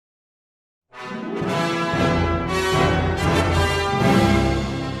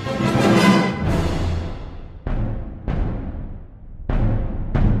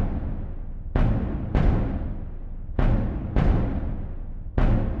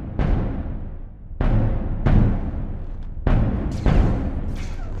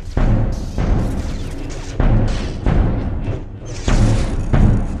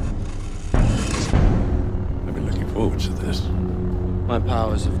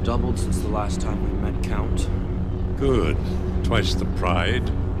doubled since the last time we met, Count. Good. Twice the pride,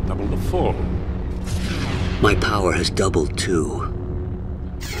 double the fall. My power has doubled too.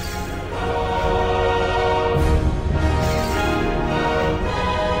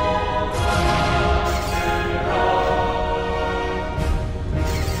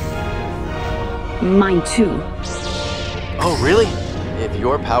 Mine too. Oh, really? If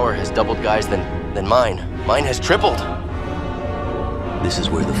your power has doubled, guys, then mine has tripled. This is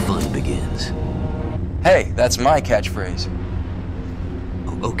where the fun begins. Hey, that's my catchphrase.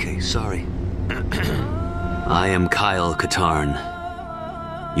 Oh, okay, sorry. I am Kyle Katarn.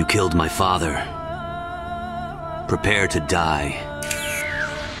 You killed my father. Prepare to die.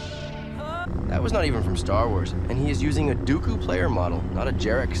 That was not even from Star Wars, and he is using a Dooku player model, not a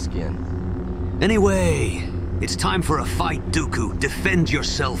Jarek skin. Anyway, it's time for a fight, Dooku. Defend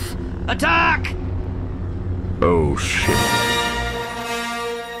yourself. Attack! Oh, shit.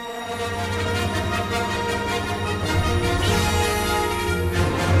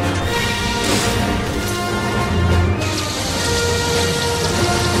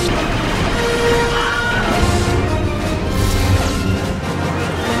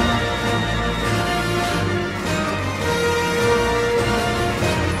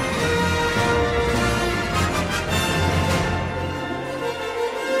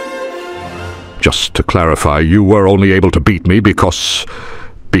 Just to clarify, you were only able to beat me because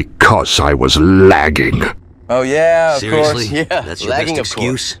I was lagging. Oh yeah, of Seriously? course. Yeah, That's your lagging, best of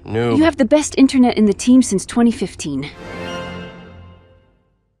course. excuse? No. You have the best internet in the team since 2015.